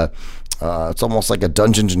play it's almost like a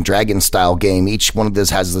Dungeons and Dragons style game. Each one of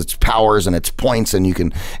this has its powers and its points, and you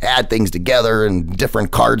can add things together and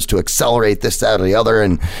different cards to accelerate this, that, or the other.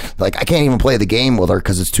 And I can't even play the game with her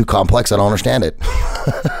because it's too complex. I don't understand it.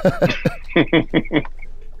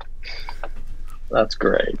 That's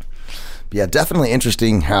great. Yeah, definitely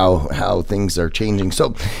interesting how things are changing.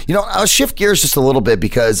 So, I'll shift gears just a little bit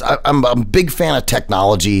because I'm a big fan of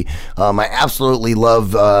technology. I absolutely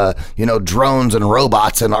love, drones and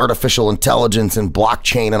robots and artificial intelligence and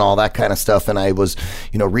blockchain and all that kind of stuff. And I was,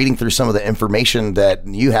 reading through some of the information that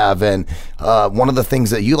you have. And one of the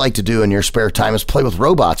things that you like to do in your spare time is play with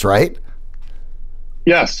robots, right?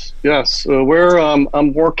 Yes.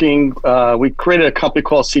 I'm working, we created a company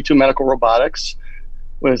called C2 Medical Robotics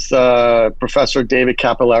with Professor David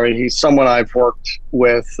Capillari. He's someone I've worked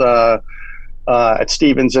with at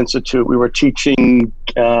Stevens Institute. We were teaching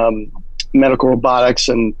medical robotics,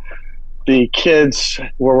 and the kids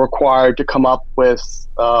were required to come up with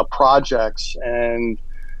projects. And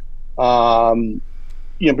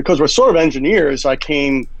because we're sort of engineers, I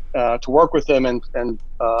came to work with them and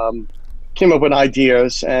came up with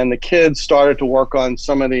ideas. And the kids started to work on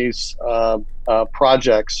some of these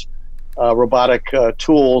projects. Robotic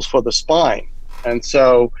tools for the spine. And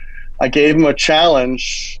so I gave them a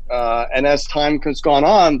challenge, and as time has gone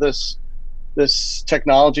on, this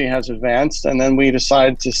technology has advanced, and then we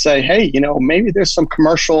decided to say, hey, maybe there's some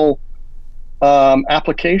commercial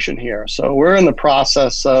application here. So we're in the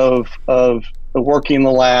process of working in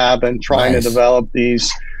the lab and trying to develop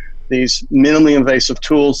these minimally invasive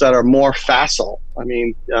tools that are more facile. I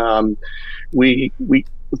mean, we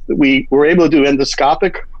were able to do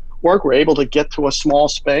endoscopic work. We're able to get to a small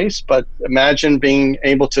space, but imagine being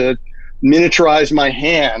able to miniaturize my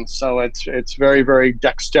hand. So it's very, very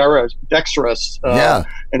dexterous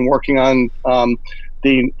and working on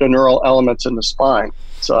the neural elements in the spine.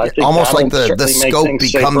 So I think almost like the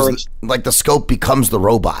scope becomes the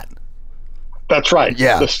robot. That's right.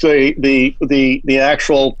 Yeah. The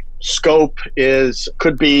actual scope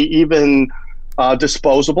could be even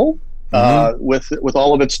disposable. With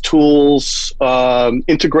all of its tools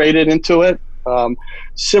integrated into it,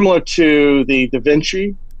 similar to the Da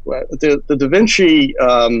Vinci. The Da Vinci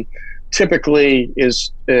typically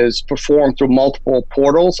is performed through multiple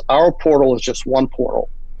portals. Our portal is just one portal.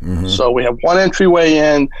 So we have one entryway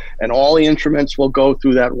in, and all the instruments will go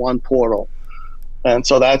through that one portal. And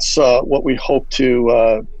so that's what we hope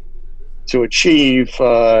to achieve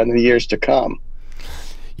in the years to come.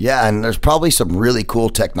 Yeah, and there's probably some really cool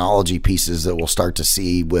technology pieces that we'll start to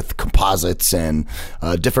see with composites and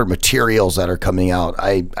different materials that are coming out.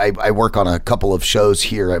 I work on a couple of shows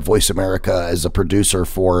here at Voice America as a producer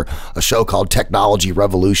for a show called Technology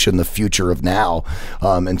Revolution, The Future of Now.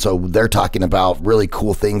 And so they're talking about really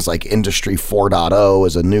cool things like Industry 4.0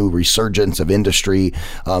 as a new resurgence of industry,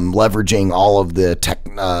 leveraging all of the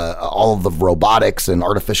robotics and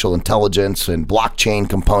artificial intelligence and blockchain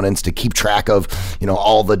components to keep track of,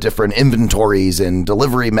 all the different inventories and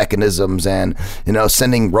delivery mechanisms, and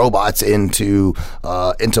sending robots into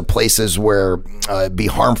places where it'd be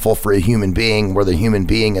harmful for a human being, where the human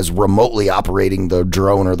being is remotely operating the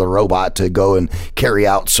drone or the robot to go and carry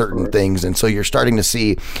out certain things. And so you're starting to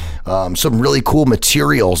see some really cool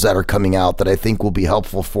materials that are coming out that I think will be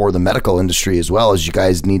helpful for the medical industry, as well as you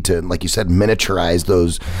guys need to, like you said, miniaturize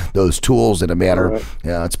those tools in a manner.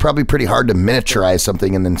 It's probably pretty hard to miniaturize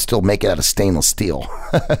something and then still make it out of stainless steel.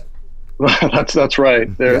 That's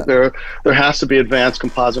right. There has to be advanced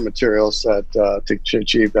composite materials that to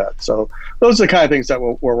achieve that. So those are the kind of things that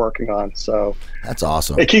we're working on. So that's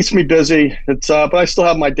awesome. It keeps me busy. It's but I still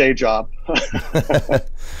have my day job.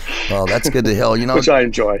 Well, that's good to hear. Which I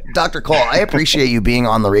enjoy. Dr. Cole, I appreciate you being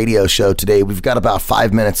on the radio show today. We've got about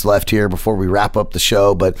 5 minutes left here before we wrap up the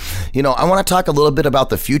show, but I want to talk a little bit about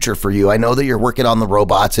the future for you. I know that you're working on the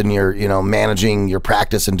robots and you're managing your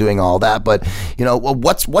practice and doing all that, but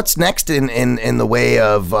what's next in the way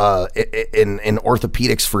of in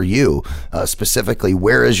orthopedics for you specifically?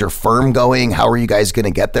 Where is your firm going? How are you guys going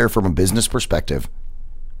to get there from a business perspective?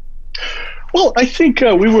 Well, I think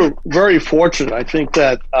we were very fortunate. I think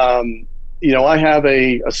that, I have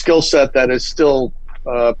a skill set that is still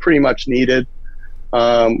pretty much needed.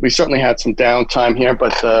 We certainly had some downtime here,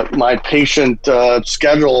 but my patient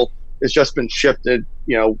schedule has just been shifted,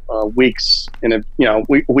 weeks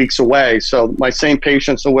weeks away. So my same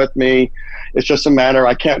patients are with me. It's just a matter,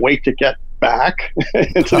 I can't wait to get back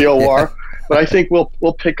into the OR, but I think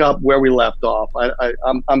we'll pick up where we left off.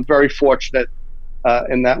 I'm very fortunate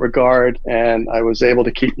in that regard, and I was able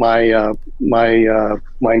to keep my my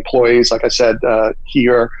employees, like I said,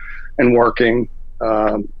 here and working.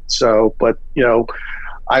 But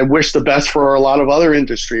I wish the best for a lot of other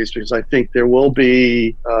industries, because I think there will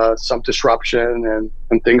be some disruption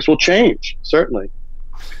and things will change. Certainly,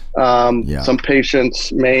 some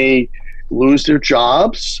patients may lose their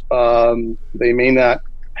jobs. They may not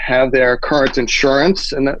have their current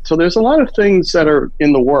insurance, and so there's a lot of things that are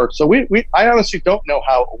in the works. So I honestly don't know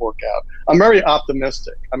how it will work out. I'm very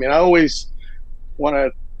optimistic. I mean, I always want to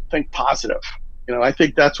think positive. I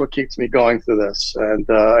think that's what keeps me going through this. And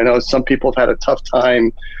I know some people have had a tough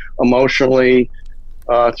time emotionally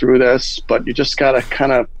through this, but you just got to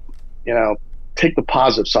kind of, take the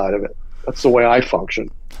positive side of it. That's the way I function.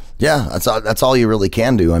 Yeah, that's all you really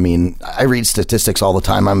can do. I mean, I read statistics all the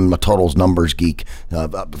time. I'm a total numbers geek.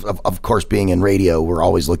 Of course, being in radio, we're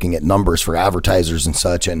always looking at numbers for advertisers and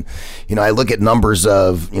such. And, I look at numbers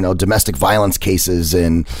of, domestic violence cases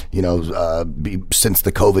and, since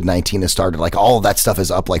the COVID-19 has started, like all of that stuff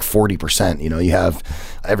is up like 40%. You have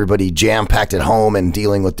everybody jam-packed at home and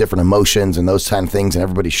dealing with different emotions and those kind of things, and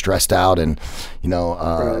everybody's stressed out. And,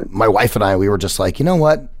 right. My wife and I, we were just like, you know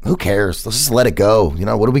what? Who cares? Let's just let it go.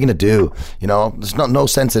 What are we going to do? There's no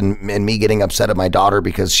sense in me getting upset at my daughter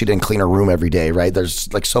because she didn't clean her room every day, right?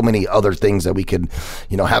 There's like so many other things that we could,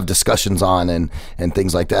 have discussions on and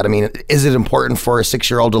things like that. I mean, is it important for a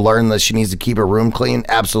 6-year-old to learn that she needs to keep her room clean?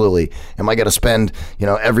 Absolutely. Am I going to spend,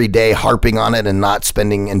 every day harping on it and not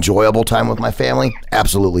spending enjoyable time with my family?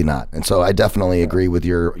 Absolutely not. And so I definitely agree with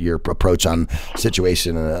your approach on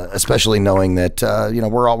situation, especially knowing that,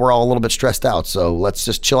 we're all a little bit stressed out. So let's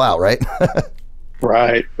just chill out, right?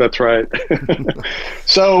 Right. That's right.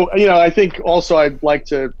 So, I think also I'd like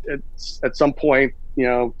to, at some point,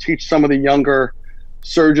 teach some of the younger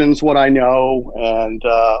surgeons what I know. And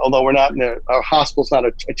although we're not our hospital's not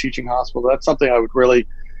a teaching hospital, that's something I would really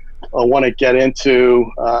want to get into.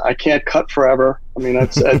 I can't cut forever. I mean,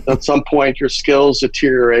 at some point your skills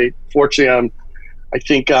deteriorate. Fortunately, I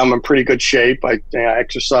think I'm in pretty good shape. I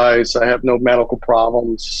exercise. I have no medical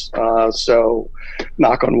problems. So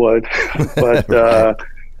knock on wood, but, but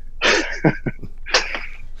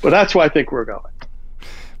that's where I think we're going.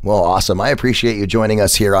 Well, awesome. I appreciate you joining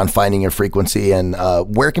us here on Finding Your Frequency. And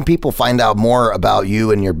where can people find out more about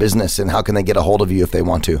you and your business, and how can they get a hold of you if they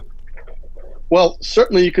want to? Well,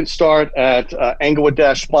 certainly you can start at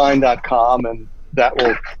englewood-spine.com, and that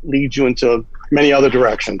will lead you into many other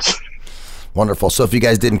directions. Wonderful. So if you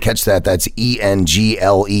guys didn't catch that, that's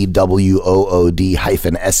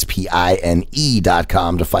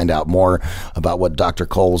englewood-spine.com to find out more about what Dr.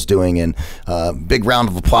 Cole's doing. And big round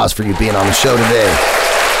of applause for you being on the show today.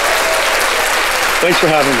 Thanks for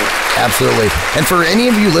having me. Absolutely. And for any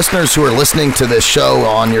of you listeners who are listening to this show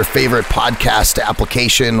on your favorite podcast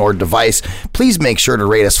application or device, please make sure to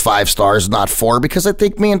rate us 5 stars, not 4, because I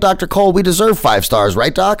think me and Dr. Cole, we deserve 5 stars,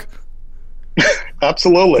 right, Doc?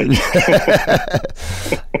 Absolutely.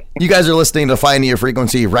 You guys are listening to Finding Your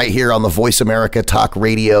Frequency right here on the Voice America Talk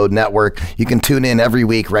Radio Network. You can tune in every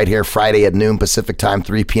week right here Friday at noon Pacific time,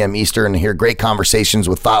 3 p.m. Eastern, and hear great conversations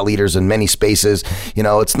with thought leaders in many spaces.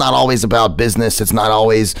 It's not always about business. It's not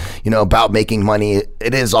always, about making money.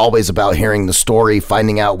 It is always about hearing the story,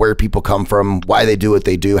 finding out where people come from, why they do what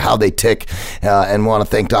they do, how they tick. And want to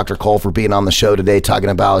thank Dr. Cole for being on the show today, talking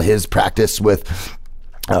about his practice with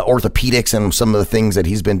orthopedics and some of the things that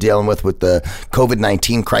he's been dealing with the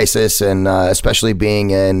COVID-19 crisis, and especially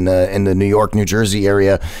being in the New York, New Jersey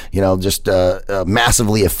area, just a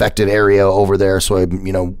massively affected area over there. So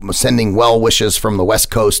I'm, sending well wishes from the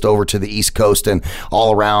West Coast over to the East Coast and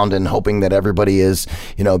all around, and hoping that everybody is,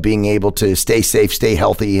 being able to stay safe, stay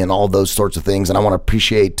healthy, and all those sorts of things. And I want to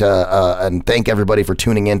appreciate and thank everybody for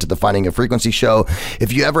tuning in to the Finding a Frequency show.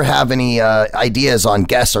 If you ever have any ideas on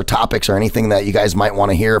guests or topics or anything that you guys might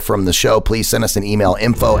want to hear from the show, please send us an email,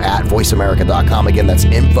 info@voiceamerica.com. Again, that's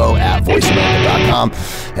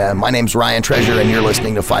info@voiceamerica.com. My name's Ryan Treasure, and you're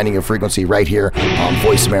listening to Finding a Frequency right here on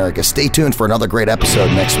Voice America. Stay tuned for another great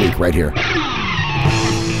episode next week right here.